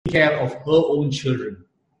care of her own children.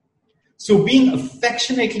 So being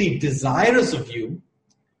affectionately desirous of you,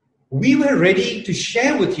 we were ready to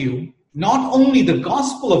share with you not only the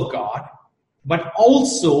gospel of God, but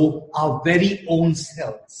also our very own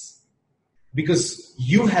selves, because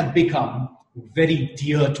you have become very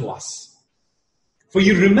dear to us. For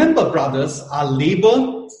you remember, brothers, our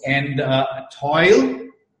labor and toil.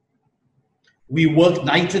 We work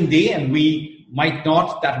night and day, and we might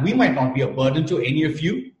not be a burden to any of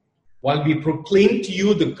you, while we proclaim to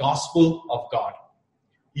you the gospel of God.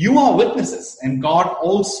 You are witnesses, and God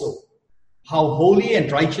also, how holy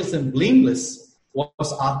and righteous and blameless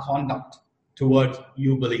was our conduct toward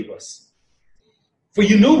you believers. For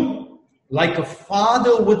you know, like a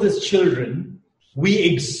father with his children, we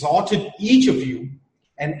exhorted each of you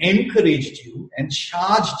and encouraged you and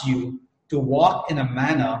charged you to walk in a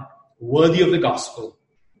manner worthy of the gospel,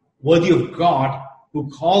 worthy of God who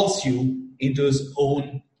calls you into his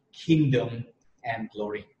own kingdom and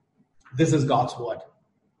glory. This is God's word.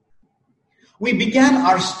 We began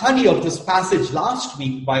our study of this passage last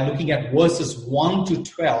week by looking at verses 1 to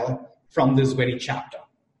 12 from this very chapter.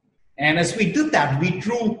 And as we did that, we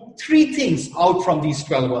drew three things out from these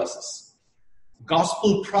 12 verses: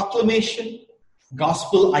 gospel proclamation,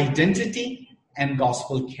 gospel identity, and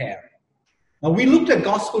gospel care. Now, we looked at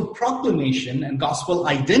gospel proclamation and gospel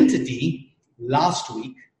identity last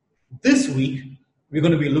week. This week, we're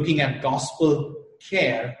going to be looking at gospel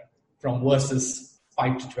care from verses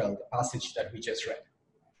 5 to 12, the passage that we just read.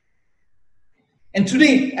 And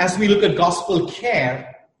today, as we look at gospel care,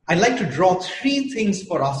 I'd like to draw three things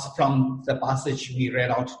for us from the passage we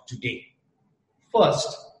read out today.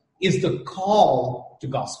 First is the call to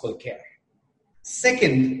gospel care.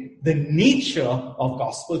 Second, the nature of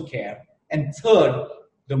gospel care. And third,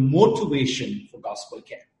 the motivation for gospel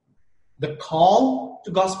care. The call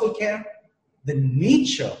to gospel care, the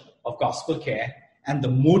nature of gospel care, and the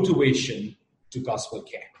motivation to gospel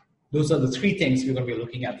care. Those are the three things we're going to be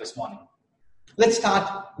looking at this morning. Let's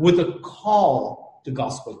start with a call to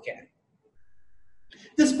gospel care.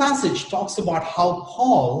 This passage talks about how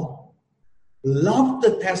Paul loved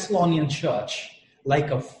the Thessalonian church like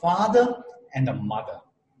a father and a mother.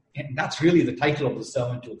 And that's really the title of the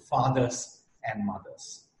sermon too, Fathers and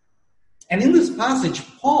Mothers. And in this passage,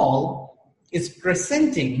 Paul is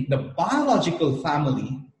presenting the biological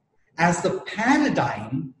family as the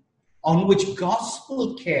paradigm on which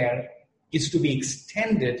gospel care is to be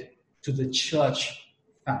extended to the church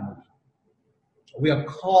family. We are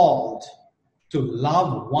called to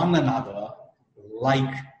love one another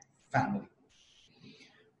like family.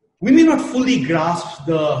 We may not fully grasp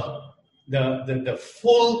the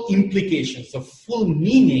full implications, the full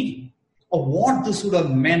meaning of what this would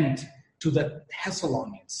have meant to the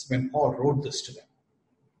Thessalonians when Paul wrote this to them.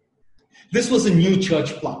 This was a new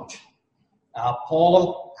church plant.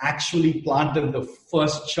 Paul actually planted the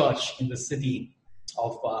first church in the city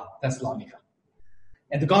of Thessalonica.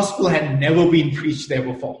 And the gospel had never been preached there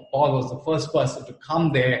before. Paul was the first person to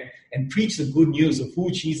come there and preach the good news of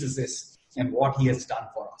who Jesus is and what he has done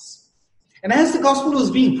for us. And as the gospel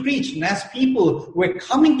was being preached, and as people were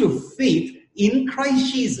coming to faith in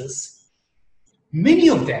Christ Jesus, many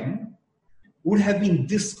of them would have been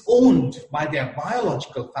disowned by their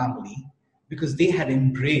biological family because they had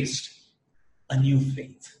embraced a new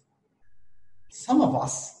faith. Some of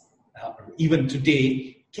us, even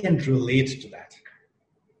today, can relate to that.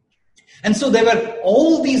 And so there were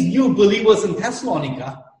all these new believers in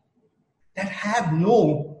Thessalonica that had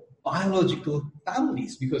no biological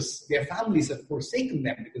families because their families had forsaken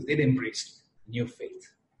them because they'd embraced new faith.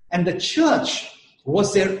 And the church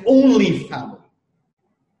was their only family.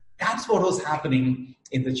 That's what was happening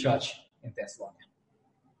in the church in Thessalonica.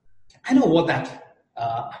 I know what that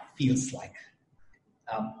feels like.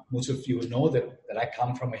 Most of you know that I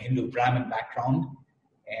come from a Hindu Brahmin background.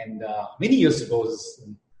 And many years ago,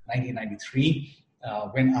 in 1993,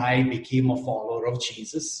 when I became a follower of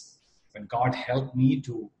Jesus, when God helped me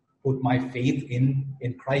to put my faith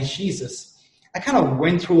in Christ Jesus, I kind of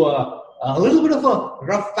went through a little bit of a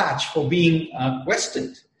rough patch for being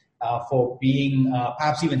questioned, for being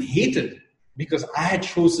perhaps even hated, because I had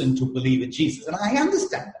chosen to believe in Jesus. And I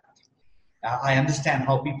understand that. I understand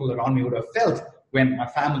how people around me would have felt when my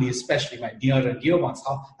family, especially my near and dear ones,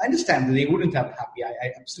 how I understand that they wouldn't have happy.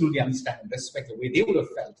 I absolutely understand and respect the way they would have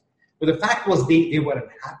felt. But the fact was they weren't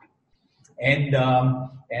happy.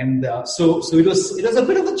 So it was a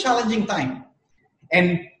bit of a challenging time.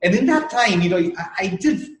 And in that time, I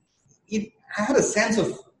had a sense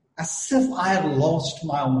of as if I had lost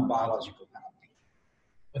my own biological family.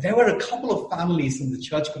 But there were a couple of families in the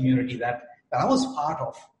church community that I was part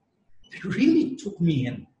of that really took me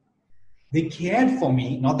in. They cared for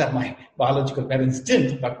me, not that my biological parents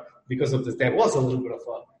didn't, but because of this, there was a little bit of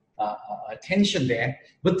a tension there.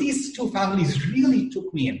 But these two families really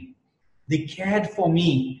took me in. They cared for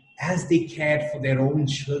me as they cared for their own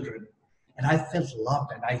children. And I felt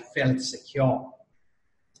loved and I felt secure.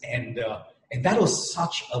 And that was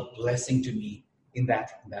such a blessing to me in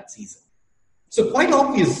that season. So quite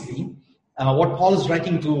obviously, what Paul is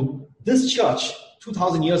writing to this church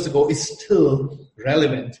 2,000 years ago is still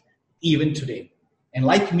relevant even today. And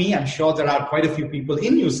like me, I'm sure there are quite a few people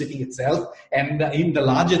in New City itself and in the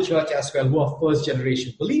larger church as well who are first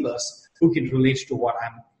generation believers who can relate to what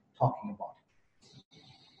I'm talking about.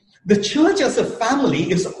 The church as a family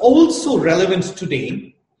is also relevant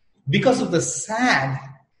today because of the sad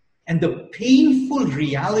and the painful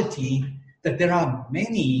reality that there are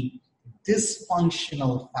many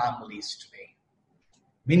dysfunctional families today.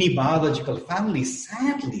 Many biological families,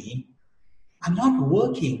 sadly, are not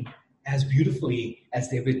working as beautifully as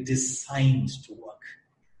they were designed to work.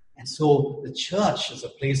 And so the church is a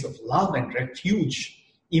place of love and refuge,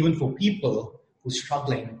 even for people who are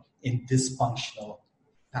struggling in dysfunctional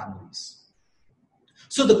families.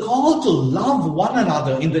 So the call to love one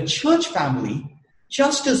another in the church family,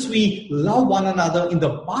 just as we love one another in the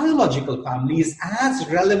biological family, is as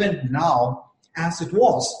relevant now as it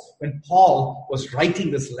was when Paul was writing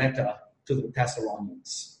this letter to the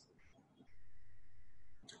Thessalonians.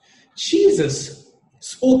 Jesus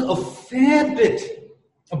spoke a fair bit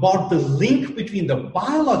about the link between the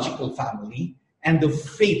biological family and the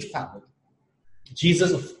faith family.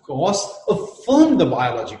 Jesus, of course, affirmed the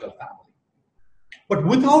biological family. But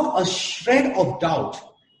without a shred of doubt,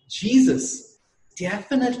 Jesus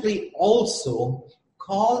definitely also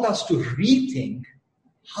called us to rethink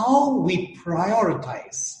how we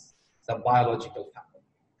prioritize the biological family.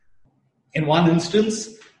 In one instance,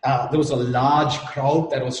 there was a large crowd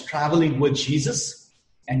that was traveling with Jesus,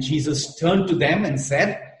 and Jesus turned to them and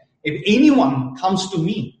said, "If anyone comes to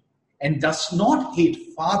me and does not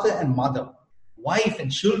hate father and mother, wife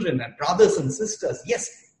and children and brothers and sisters, yes,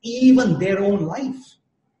 even their own life,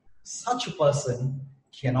 such a person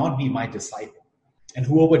cannot be my disciple. And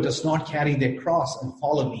whoever does not carry their cross and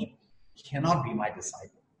follow me cannot be my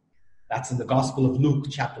disciple." That's in the Gospel of Luke,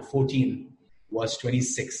 chapter 14, verse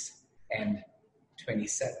 26 and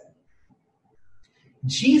 27.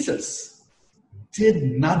 Jesus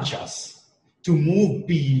did nudge us to move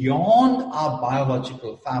beyond our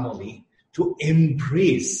biological family to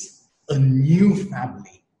embrace a new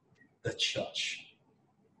family, the church.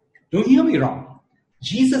 Don't hear me wrong.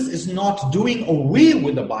 Jesus is not doing away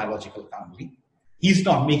with the biological family. He's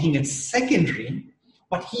not making it secondary,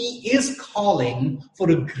 but he is calling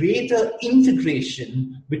for a greater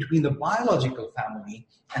integration between the biological family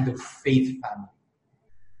and the faith family.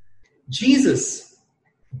 Jesus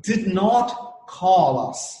did not call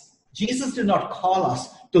us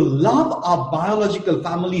to love our biological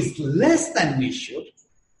families less than we should,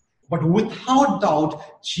 but without doubt,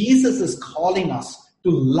 Jesus is calling us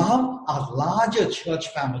to love our larger church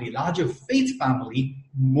family, larger faith family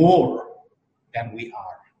more than we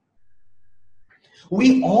are.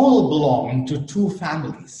 We all belong to two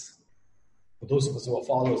families. For those of us who are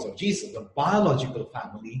followers of Jesus, the biological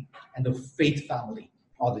family and the faith family,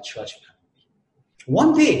 or the church family.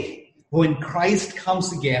 One day, when Christ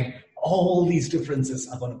comes again, all these differences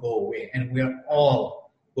are going to go away, and we're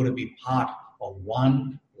all going to be part of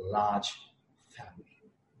one large family.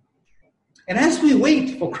 And as we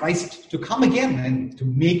wait for Christ to come again and to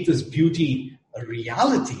make this beauty a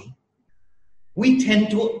reality, we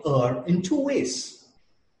tend to err in two ways.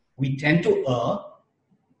 We tend to err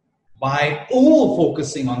by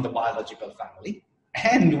over-focusing on the biological family,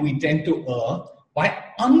 and we tend to err by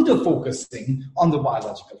under-focusing on the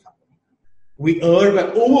biological family. We err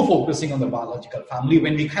by over-focusing on the biological family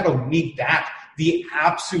when we kind of make that the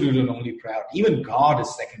absolute and only priority. Even God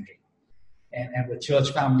is secondary. And the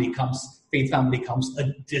church family comes, faith family comes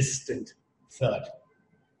a distant third.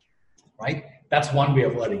 Right? That's one way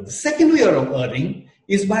of erring. The second way of erring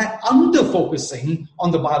is by under-focusing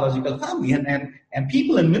on the biological family. And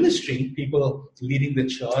people in ministry, people leading the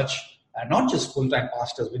church, not just full-time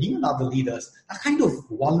pastors, but even other leaders, are kind of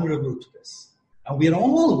vulnerable to this. And we're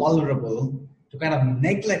all vulnerable to kind of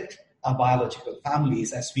neglect our biological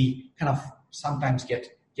families as we kind of sometimes get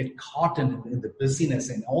caught in the busyness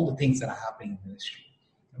and all the things that are happening in ministry.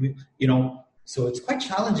 So it's quite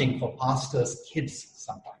challenging for pastors' kids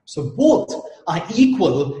sometimes. So both are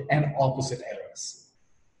equal and opposite errors.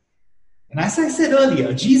 And as I said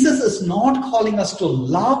earlier, Jesus is not calling us to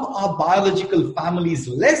love our biological families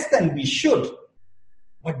less than we should,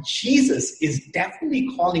 but Jesus is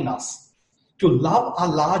definitely calling us to love our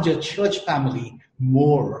larger church family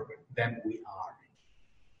more than we are.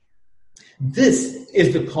 This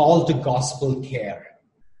is the call to gospel care,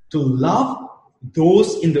 to love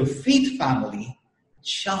those in the faith family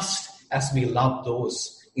just as we love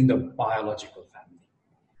those in the biological family.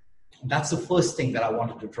 And that's the first thing that I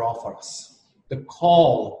wanted to draw for us, the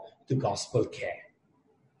call to gospel care.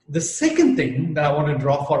 The second thing that I want to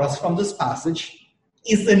draw for us from this passage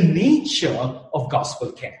is the nature of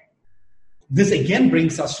gospel care. This again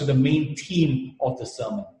brings us to the main theme of the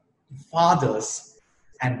sermon, fathers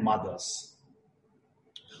and mothers.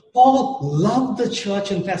 Paul loved the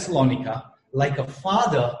church in Thessalonica like a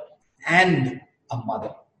father and a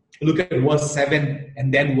mother. Look at verse 7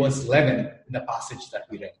 and then verse 11 in the passage that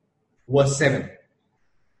we read. Verse 7.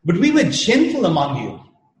 But we were gentle among you,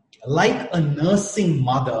 like a nursing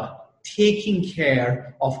mother taking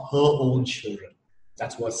care of her own children.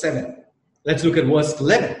 That's verse 7. Let's look at verse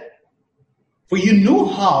 11. For you know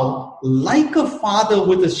how, like a father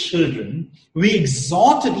with his children, we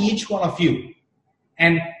exhorted each one of you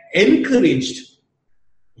and encouraged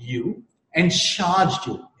you and charged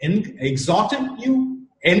you. Exhorted you,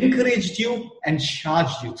 encouraged you, and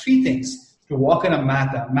charged you. Three things: to walk in a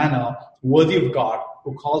manner worthy of God,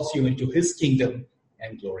 who calls you into his kingdom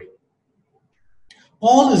and glory.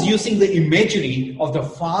 Paul is using the imagery of the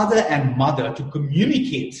father and mother to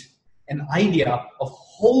communicate an idea of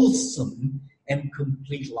wholesome and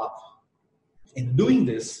complete love. In doing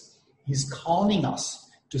this, he's calling us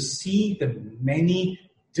to see the many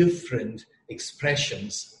different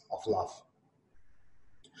expressions of love.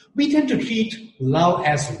 We tend to treat love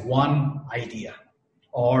as one idea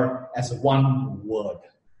or as one word.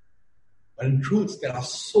 But in truth, there are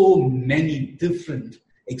so many different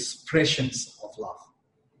expressions of love.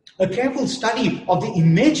 A careful study of the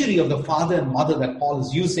imagery of the father and mother that Paul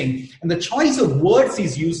is using and the choice of words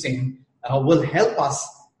he's using will help us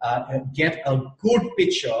get a good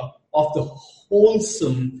picture of the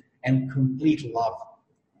wholesome and complete love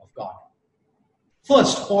of God.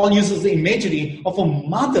 First, Paul uses the imagery of a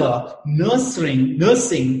mother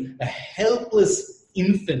nursing a helpless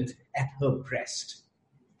infant at her breast.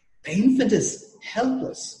 The infant is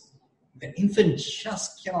helpless. The infant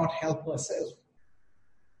just cannot help herself.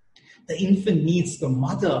 The infant needs the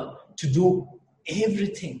mother to do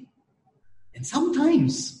everything. And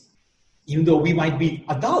sometimes, even though we might be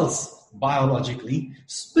adults biologically,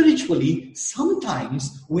 spiritually,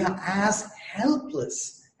 sometimes we are as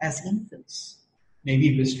helpless as infants.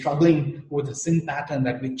 Maybe we're struggling with a sin pattern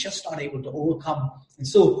that we're just not able to overcome. And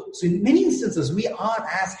so in many instances, we are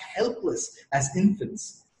as helpless as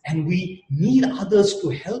infants, and we need others to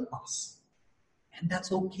help us. And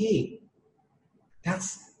that's okay.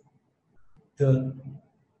 That's the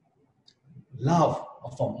love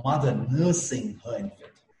of a mother nursing her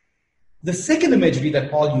infant. The second imagery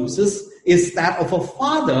that Paul uses is that of a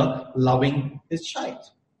father loving his child.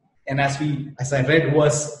 And as I read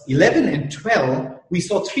verse 11 and 12, we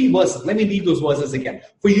saw three verses. Let me read those verses again.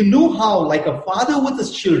 For you know how, like a father with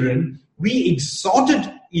his children, we exhorted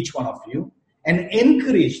each one of you and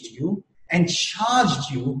encouraged you and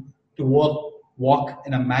charged you to walk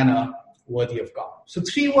in a manner worthy of God. So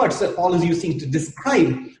three words that Paul is using to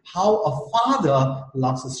describe how a father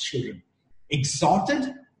loves his children: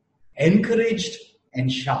 exhorted, encouraged, and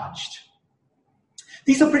charged.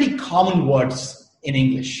 These are pretty common words in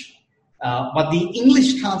English, but the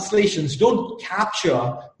English translations don't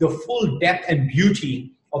capture the full depth and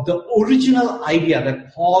beauty of the original idea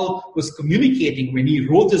that Paul was communicating when he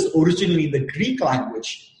wrote this originally in the Greek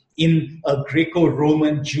language in a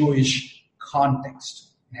Greco-Roman Jewish context.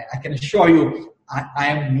 I can assure you, I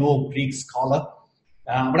am no Greek scholar,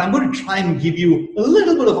 but I'm going to try and give you a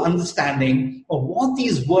little bit of understanding of what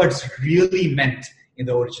these words really meant in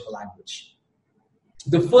the original language.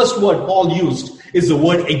 The first word Paul used is the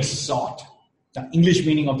word exhort. The English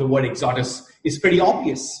meaning of the word exhort is pretty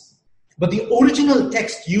obvious. But the original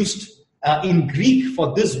text used in Greek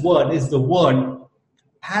for this word is the word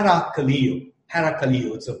parakaleo.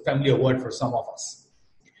 Parakaleo, it's a familiar word for some of us.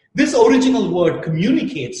 This original word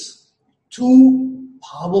communicates two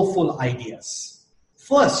powerful ideas.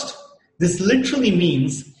 First, this literally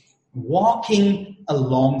means walking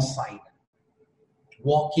alongside.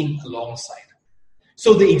 Walking alongside.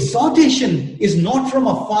 So the exhortation is not from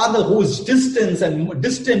a father who is distant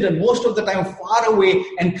and most of the time far away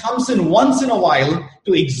and comes in once in a while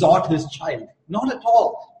to exhort his child. Not at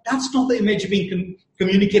all. That's not the image being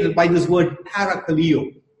communicated by this word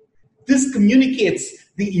parakaleo. This communicates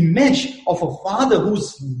the image of a father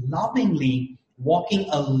who's lovingly walking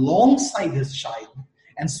alongside his child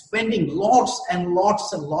and spending lots and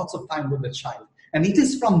lots and lots of time with the child. And it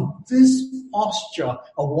is from this posture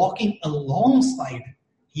of walking alongside,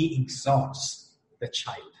 he exhorts the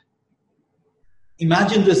child.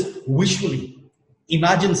 Imagine this visually.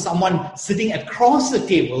 Imagine someone sitting across the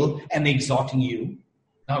table and exhorting you.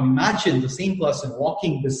 Now imagine the same person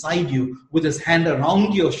walking beside you with his hand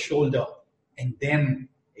around your shoulder and then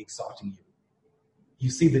exhorting you. You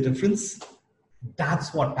see the difference?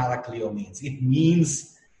 That's what parakaleo means. It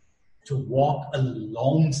means to walk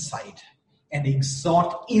alongside and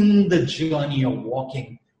exhort in the journey of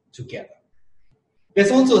walking together.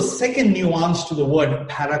 There's also a second nuance to the word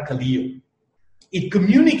parakaleo. It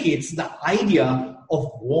communicates the idea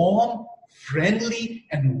of warm, friendly,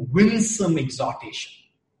 and winsome exhortation.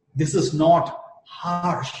 This is not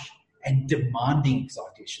harsh and demanding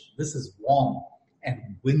exhortation. This is warm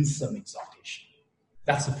and winsome exhortation.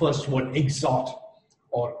 That's the first word, exhort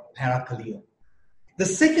or parakaleo. The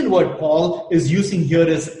second word Paul is using here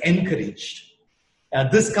is encouraged.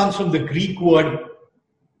 This comes from the Greek word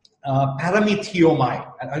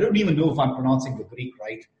parametheomai. I don't even know if I'm pronouncing the Greek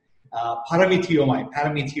right.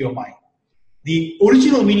 Parametheomai. The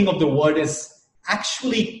original meaning of the word is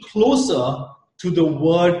actually closer to the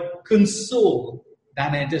word console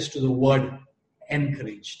than it is to the word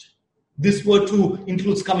encouraged. This word too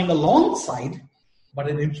includes coming alongside, but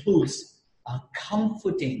it includes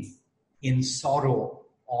comforting in sorrow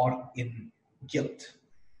or in guilt.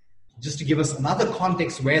 Just to give us another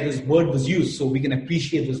context where this word was used so we can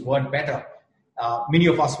appreciate this word better. Many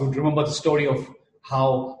of us would remember the story of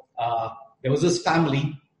how there was this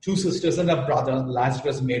family, two sisters and a brother,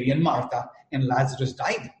 Lazarus, Mary and Martha, and Lazarus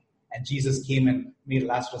died. And Jesus came and made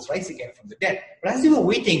Lazarus rise again from the dead. But as they were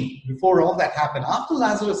waiting before all that happened, after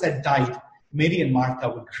Lazarus had died, Mary and Martha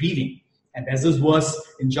were grieving. And there's this verse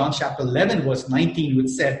in John chapter 11, verse 19, which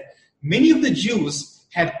said, many of the Jews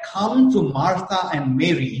had come to Martha and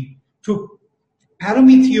Mary to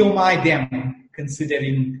parametheomai them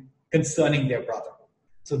concerning their brother.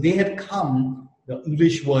 So they had come, the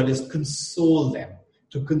English word is console them,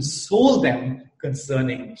 to console them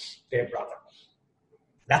concerning their brother.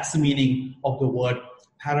 That's the meaning of the word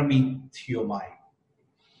parametheomai.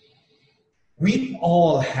 We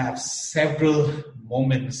all have several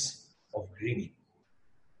moments of grieving.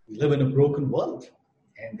 We live in a broken world,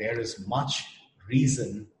 and there is much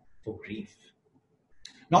reason for grief.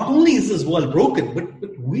 Not only is this world broken,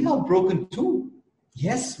 but we are broken too.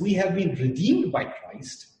 Yes, we have been redeemed by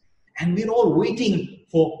Christ, and we're all waiting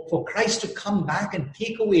for Christ to come back and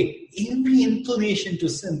take away every inclination to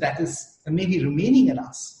sin that may be remaining in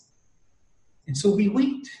us. And so we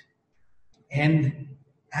wait. And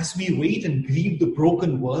as we wait and grieve the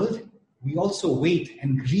broken world, we also wait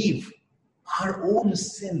and grieve our own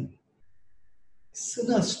sin.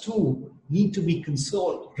 Sinners too need to be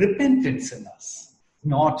consoled. Repentant sinners,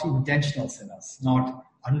 not intentional sinners, not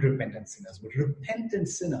unrepentant sinners, but repentant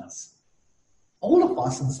sinners. All of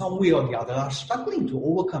us in some way or the other are struggling to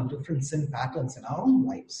overcome different sin patterns in our own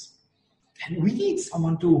lives. And we need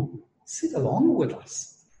someone to sit along with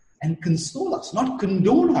us and console us, not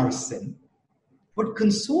condone our sin, but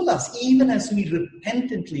console us even as we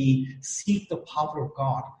repentantly seek the power of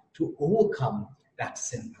God to overcome that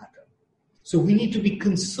sin pattern. So we need to be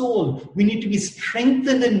consoled. We need to be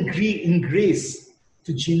strengthened in grace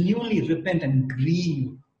to genuinely repent and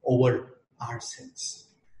grieve over our sins.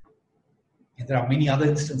 And there are many other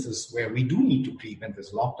instances where we do need to grieve, and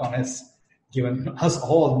this lockdown has given us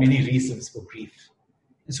all many reasons for grief.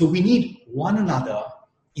 And so we need one another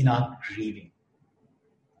in our grieving.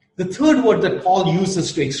 The third word that Paul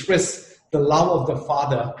uses to express the love of the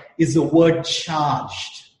Father is the word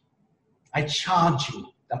charged. I charge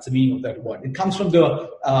you. That's the meaning of that word. It comes from the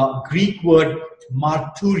Greek word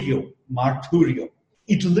marturio.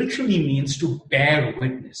 It literally means to bear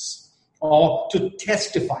witness or to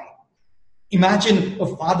testify. Imagine a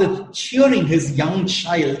father cheering his young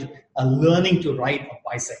child learning to ride a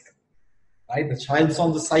bicycle. Right? The child's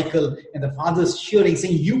on the cycle and the father's cheering,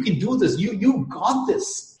 saying, you can do this. You got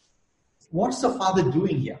this. What's the father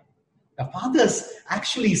doing here? The father's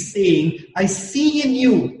actually saying, I see in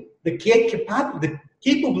you the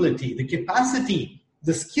capability, the capacity,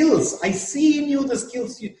 the skills. I see in you the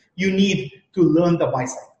skills you need to learn the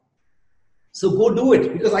bicycle. So go do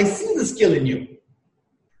it because I see the skill in you.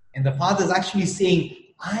 And the father is actually saying,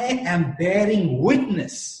 I am bearing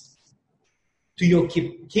witness to your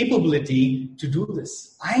capability to do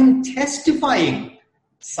this. I am testifying,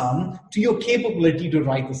 son, to your capability to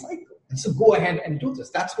ride the cycle. And so go ahead and do this.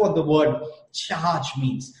 That's what the word charge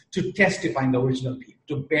means, to testify in the original Greek,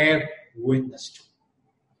 to bear witness to.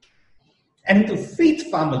 And in the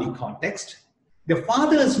faith family context, the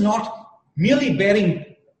father is not merely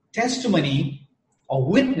bearing testimony or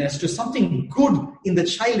witness to something good in the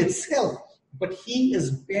child itself, but he is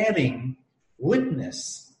bearing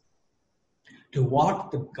witness to what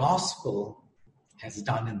the gospel has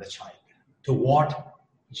done in the child, to what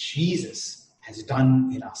Jesus has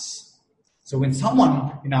done in us. So when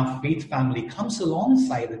someone in our faith family comes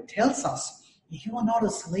alongside and tells us, you are not a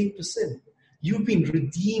slave to sin, you've been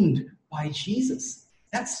redeemed by Jesus,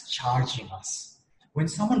 that's charging us. When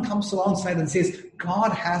someone comes alongside and says,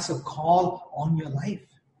 God has a call on your life,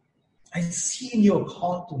 I see in your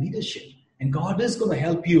call to leadership, and God is going to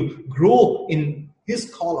help you grow in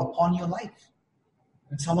his call upon your life.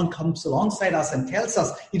 When someone comes alongside us and tells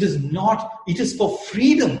us it is for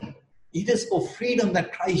freedom. It is for freedom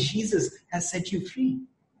that Christ Jesus has set you free.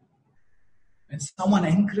 When someone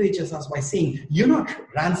encourages us by saying, you're not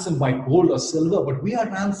ransomed by gold or silver, but we are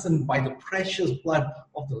ransomed by the precious blood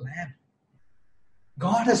of the Lamb.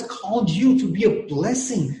 God has called you to be a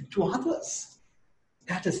blessing to others.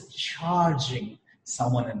 That is charging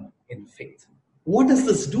someone in faith. What does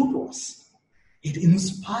this do to us? It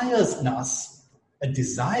inspires in us a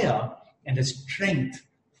desire and a strength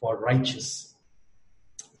for righteous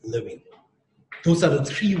living. Those are the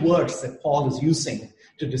three words that Paul is using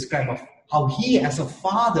to describe how he as a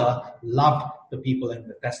father loved the people in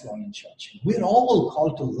the Thessalonian church. We're all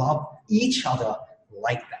called to love each other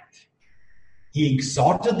like that. He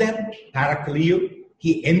exhorted them, parakaleo.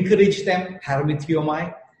 He encouraged them,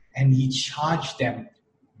 paramithiomai. And he charged them,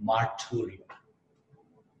 marturio.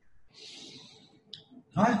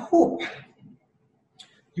 I hope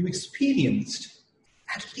you experienced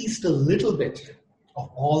at least a little bit of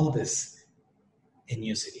all this in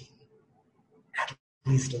your city. At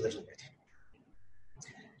least a little bit.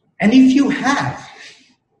 And if you have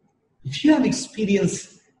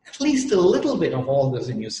experienced at least a little bit of all this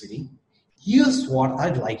in your city, here's what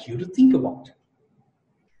I'd like you to think about.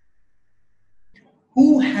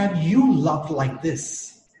 Who have you loved like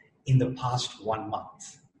this in the past 1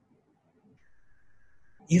 month?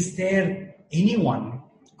 Is there anyone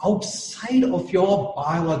outside of your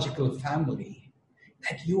biological family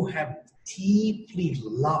that you have deeply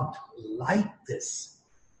loved like this,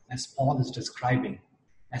 as Paul is describing,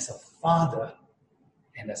 as a father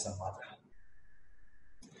and as a mother?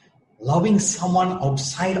 Loving someone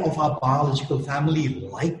outside of our biological family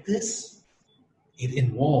like this, it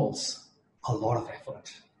involves a lot of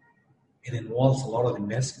effort. It involves a lot of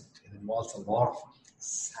investment. It involves a lot of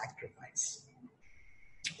sacrifice.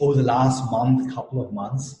 Over the last couple of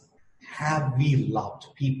months, have we loved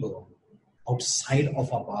people outside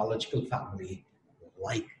of our biological family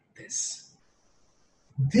like this?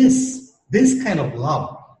 This kind of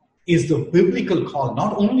love is the biblical call,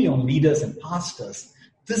 not only on leaders and pastors.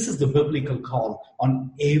 This is the biblical call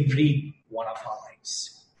on every one of our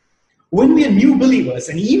lives. When we are new believers,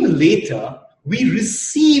 and even later, we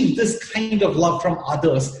receive this kind of love from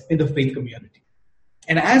others in the faith community.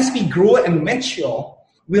 And as we grow and mature,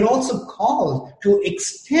 we're also called to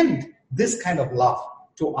extend this kind of love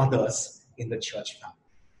to others in the church family.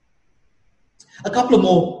 A couple of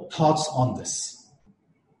more thoughts on this.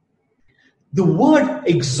 The word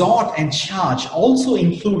exhort and charge also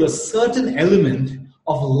include a certain element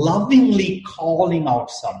of lovingly calling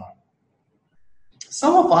out someone.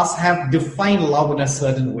 Some of us have defined love in a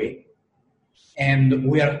certain way, and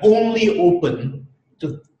we are only open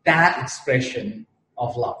to that expression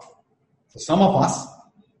of love. For some of us,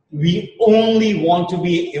 we only want to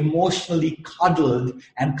be emotionally cuddled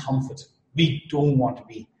and comforted. We don't want to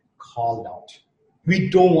be called out. We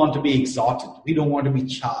don't want to be exhorted. We don't want to be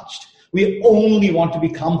charged. We only want to be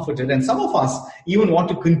comforted. And some of us even want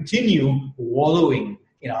to continue wallowing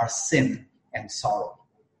in our sin and sorrow.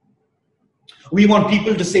 We want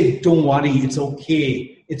people to say, don't worry, it's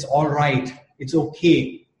okay, it's all right, it's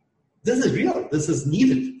okay. This is real, this is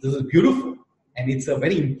needed, this is beautiful, and it's a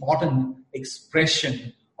very important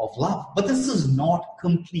expression of love. But this is not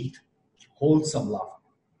complete, wholesome love.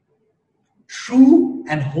 True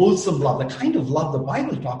and wholesome love, the kind of love the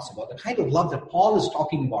Bible talks about, the kind of love that Paul is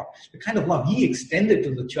talking about, the kind of love he extended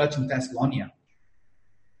to the church in Thessalonica.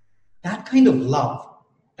 That kind of love,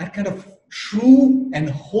 that kind of true and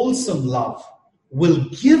wholesome love will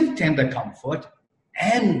give tender comfort,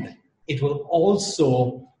 and it will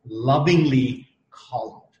also lovingly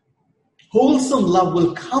call out. Wholesome love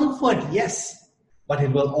will comfort, yes, but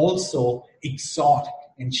it will also exhort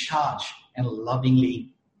and charge and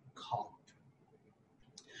lovingly call out.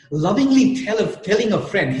 Lovingly telling a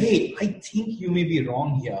friend, hey, I think you may be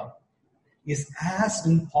wrong here, is as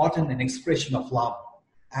important an expression of love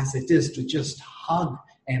as it is to just hug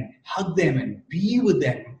them and be with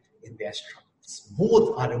them in their struggles.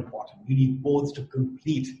 Both are important. We need both to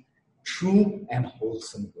complete true and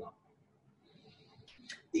wholesome love.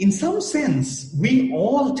 In some sense, we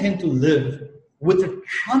all tend to live with a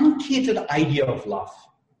truncated idea of love.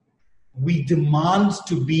 We demand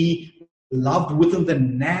to be loved within the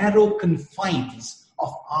narrow confines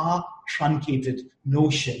of our truncated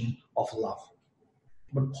notion of love.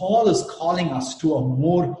 But Paul is calling us to a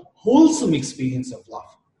more wholesome experience of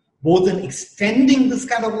love, both in extending this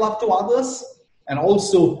kind of love to others and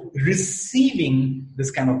also receiving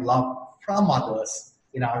this kind of love from others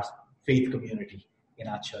in our faith community, in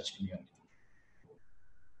our church community.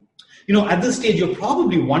 At this stage, you're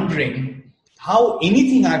probably wondering how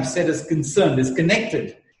anything I've said is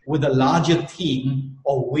connected with a larger theme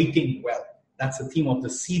of waiting well. That's the theme of the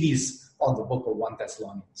series on the book of 1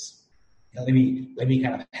 Thessalonians. Now, let me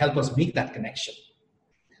kind of help us make that connection.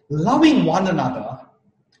 Loving one another,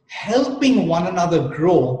 helping one another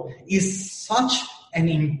grow is such an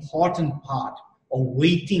important part of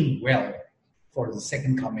waiting well for the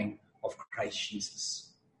second coming of Christ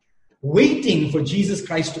Jesus. Waiting for Jesus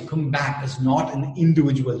Christ to come back is not an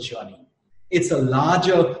individual journey. It's a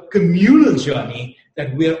larger communal journey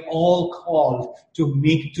that we're all called to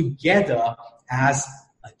make together as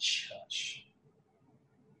a church.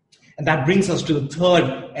 And that brings us to the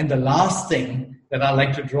third and the last thing that I'd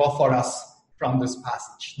like to draw for us from this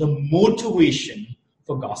passage, the motivation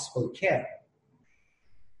for gospel care.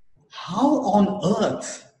 How on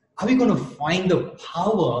earth are we going to find the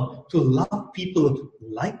power to love people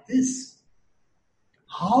like this?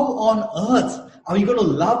 How on earth are we going to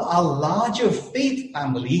love our larger faith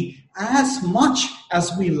family as much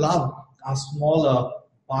as we love our smaller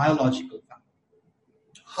biological family?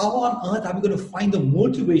 How on earth are we going to find the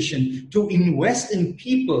motivation to invest in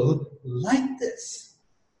people like this?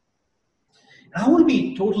 And I want to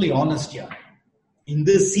be totally honest here. In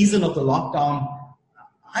this season of the lockdown,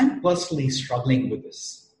 I'm personally struggling with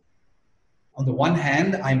this. On the one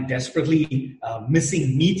hand, I'm desperately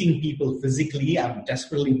missing meeting people physically. I'm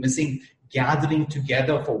desperately missing gathering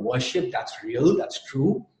together for worship. That's real, that's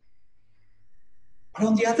true. But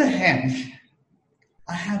on the other hand,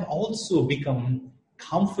 I have also become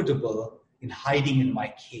comfortable in hiding in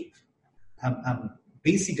my cave. I'm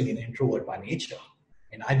basically an introvert by nature,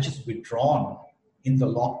 and I've just withdrawn in the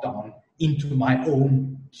lockdown into my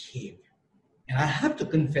own cave. And I have to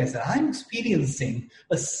confess that I'm experiencing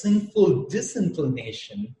a sinful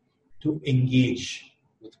disinclination to engage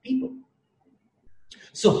with people.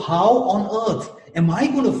 So how on earth am I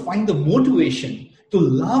going to find the motivation to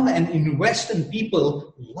love and invest in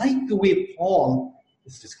people like the way Paul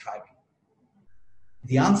is describing?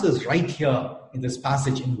 The answer is right here in this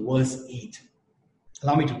passage in verse 8.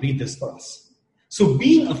 Allow me to read this for us. So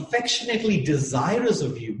being affectionately desirous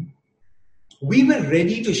of you, we were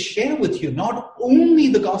ready to share with you not only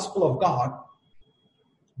the gospel of God,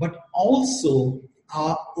 but also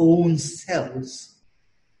our own selves,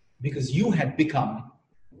 because you had become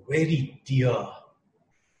very dear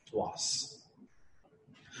to us.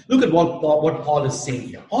 Look at what Paul is saying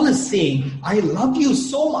here. Paul is saying, I love you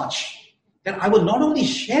so much that I will not only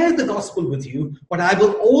share the gospel with you, but I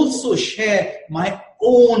will also share my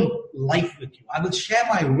own life with you. I will share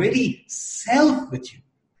my very self with you.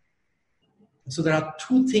 So there are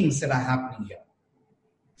two things that are happening here.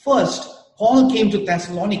 First, Paul came to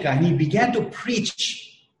Thessalonica and he began to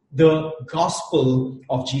preach the gospel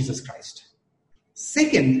of Jesus Christ.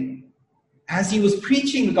 Second, as he was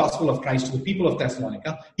preaching the gospel of Christ to the people of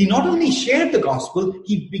Thessalonica, he not only shared the gospel,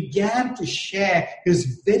 he began to share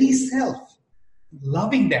his very self,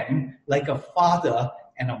 loving them like a father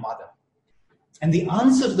and a mother. And the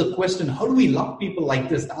answer to the question, how do we love people like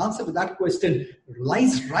this? The answer to that question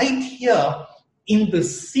lies right here in the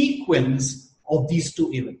sequence of these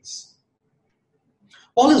two events.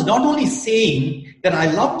 Paul is not only saying that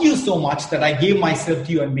I loved you so much that I gave myself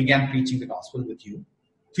to you and began preaching the gospel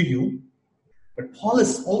to you, but Paul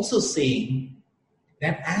is also saying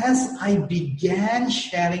that as I began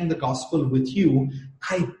sharing the gospel with you,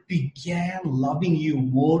 I began loving you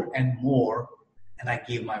more and more, and I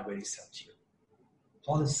gave my very self to you.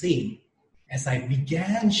 Paul is saying, as I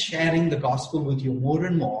began sharing the gospel with you more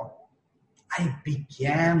and more, I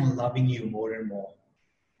began loving you more and more,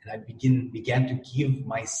 and I began to give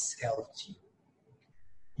myself to you.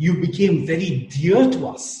 You became very dear to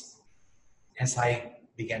us as I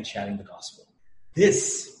began sharing the gospel.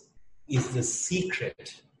 This is the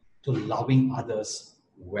secret to loving others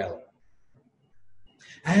well.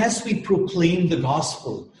 As we proclaim the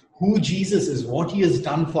gospel, who Jesus is, what he has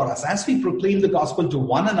done for us, as we proclaim the gospel to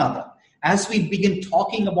one another, as we begin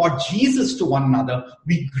talking about Jesus to one another,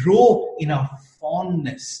 we grow in our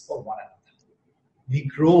fondness for one another. We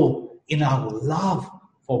grow in our love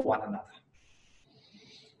for one another.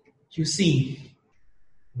 You see,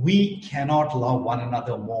 we cannot love one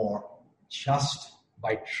another more just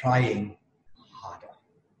by trying harder.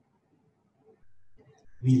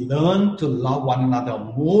 We learn to love one another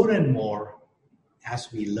more and more as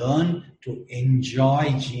we learn to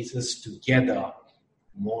enjoy Jesus together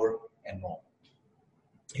more and more.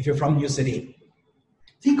 If you're from New City,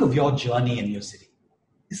 think of your journey in New City.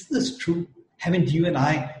 Isn't this true? Haven't you and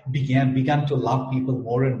I begun to love people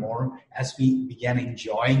more and more as we began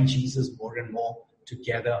enjoying Jesus more and more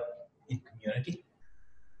together in community?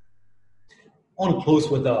 I want to close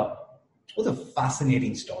with a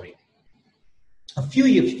fascinating story. A few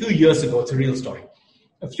years ago, it's a real story.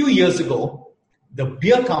 A few years ago, the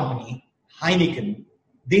beer company, Heineken,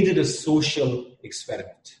 they did a social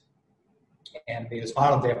experiment. And it was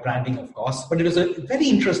part of their branding, of course, but it was a very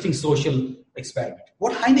interesting social experiment.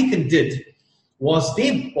 What Heineken did was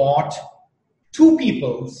they bought two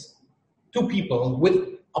people with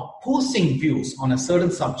opposing views on a certain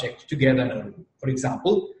subject together in a room. For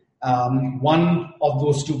example, one of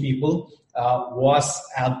those two people was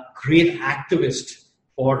a great activist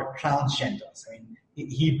for transgenders. I mean,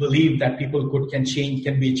 he believed that people can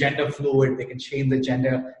be gender fluid, they can change their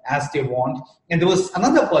gender as they want. And there was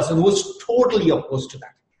another person who was totally opposed to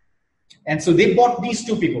that. And so they bought these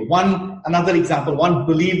two people. Another example, one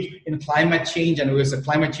believed in climate change and was a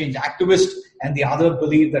climate change activist, and the other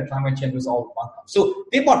believed that climate change was all wrong. So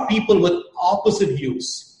they bought people with opposite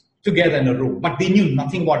views together in a room, but they knew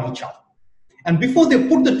nothing about each other. And before they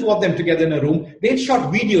put the two of them together in a room, they had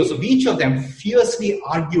shot videos of each of them fiercely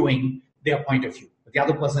arguing their point of view. But the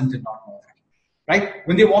other person did not know that. Right?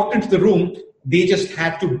 When they walked into the room, they just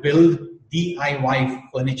had to build DIY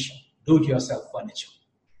furniture, do-it-yourself furniture.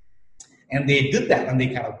 And they did that, and they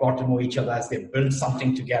kind of got to know each other as they built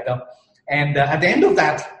something together. And at the end of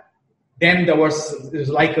that, then it was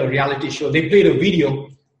like a reality show. They played a video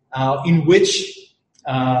in which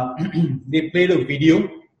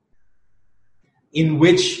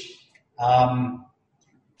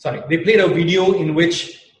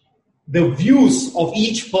the views of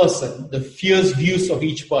each person, the fierce views of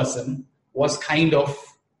each person, was kind of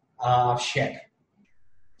shared.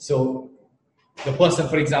 So the person,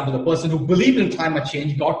 for example, the person who believed in climate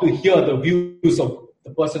change got to hear the views of the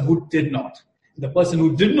person who did not. The person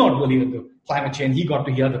who did not believe in the climate change, he got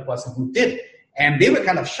to hear the person who did. And they were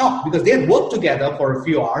kind of shocked because they had worked together for a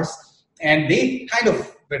few hours, and they kind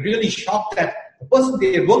of were really shocked that the person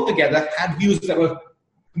they had worked together had views that were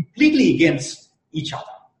completely against each other.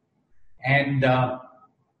 And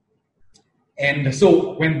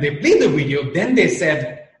so when they played the video, then they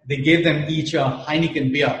gave them each a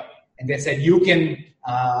Heineken beer. And they said, you can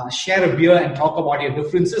share a beer and talk about your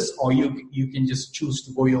differences, or you can just choose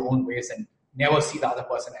to go your own ways and never see the other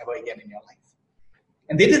person ever again in your life.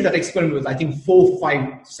 And they did that experiment with, I think, 4 or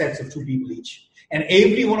 5 sets of 2 people each. And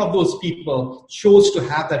every one of those people chose to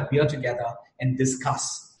have that beer together and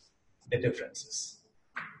discuss the differences.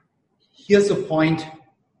 Here's a point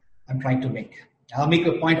I'm trying to make. I'll make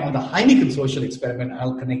a point on the Heineken social experiment, and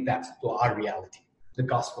I'll connect that to our reality, the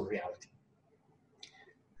gospel reality.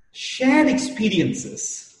 Shared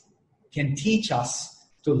experiences can teach us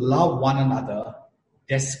to love one another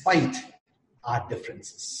despite our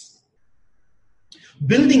differences.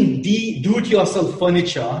 Building do-it-yourself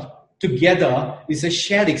furniture together is a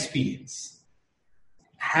shared experience.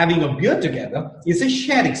 Having a beer together is a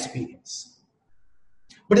shared experience.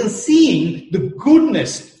 But in seeing the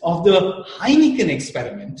goodness of the Heineken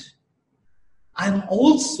experiment, I'm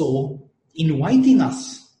also inviting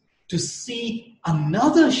us to see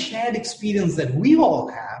another shared experience that we all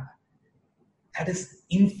have that is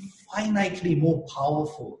infinitely more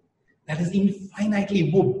powerful, that is infinitely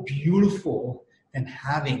more beautiful than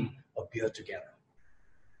having a beer together.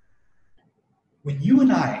 When you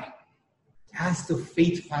and I, as the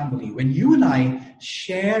faith family, when you and I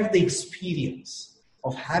share the experience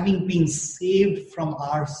of having been saved from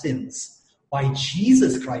our sins by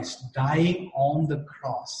Jesus Christ dying on the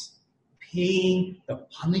cross, paying the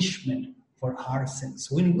punishment for our sins.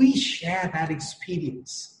 When we share that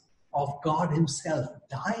experience of God Himself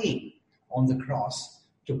dying on the cross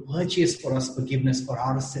to purchase for us forgiveness for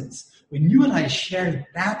our sins, when you and I share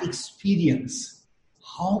that experience,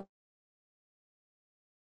 how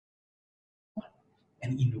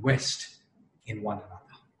and invest in one another.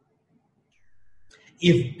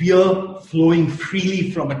 If beer flowing freely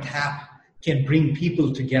from a tap can bring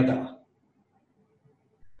people together,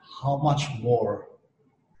 how much more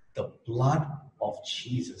the blood of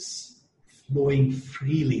Jesus flowing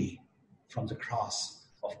freely from the cross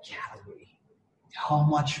of Calvary. How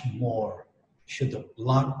much more should the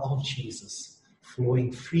blood of Jesus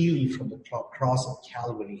flowing freely from the cross of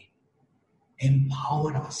Calvary,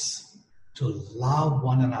 empowered us to love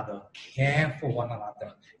one another, care for one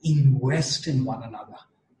another, invest in one another,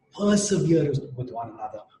 persevere with one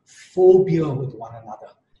another, phobia with one another,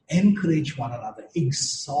 encourage one another,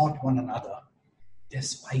 exhort one another,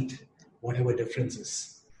 despite whatever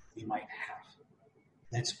differences we might have.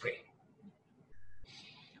 Let's pray.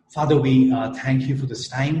 Father, we thank you for this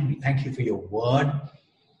time. We thank you for your word.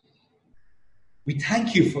 We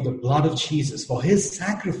thank you for the blood of Jesus, for his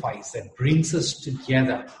sacrifice that brings us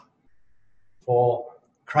together, for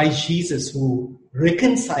Christ Jesus who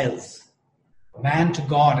reconciles man to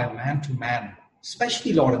God and man to man,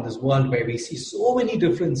 especially, Lord, in this world where we see so many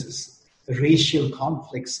differences, the racial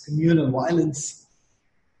conflicts, communal violence.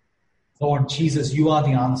 Lord Jesus, you are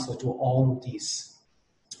the answer to all of these.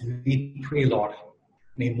 And we pray, Lord,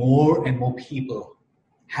 may more and more people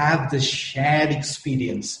have this shared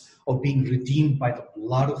experience of being redeemed by the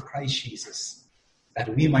blood of Christ Jesus,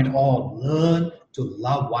 that we might all learn to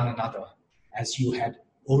love one another as you had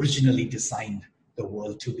originally designed the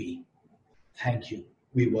world to be. Thank you.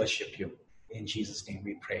 We worship you. In Jesus' name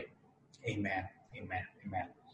we pray. Amen. Amen. Amen.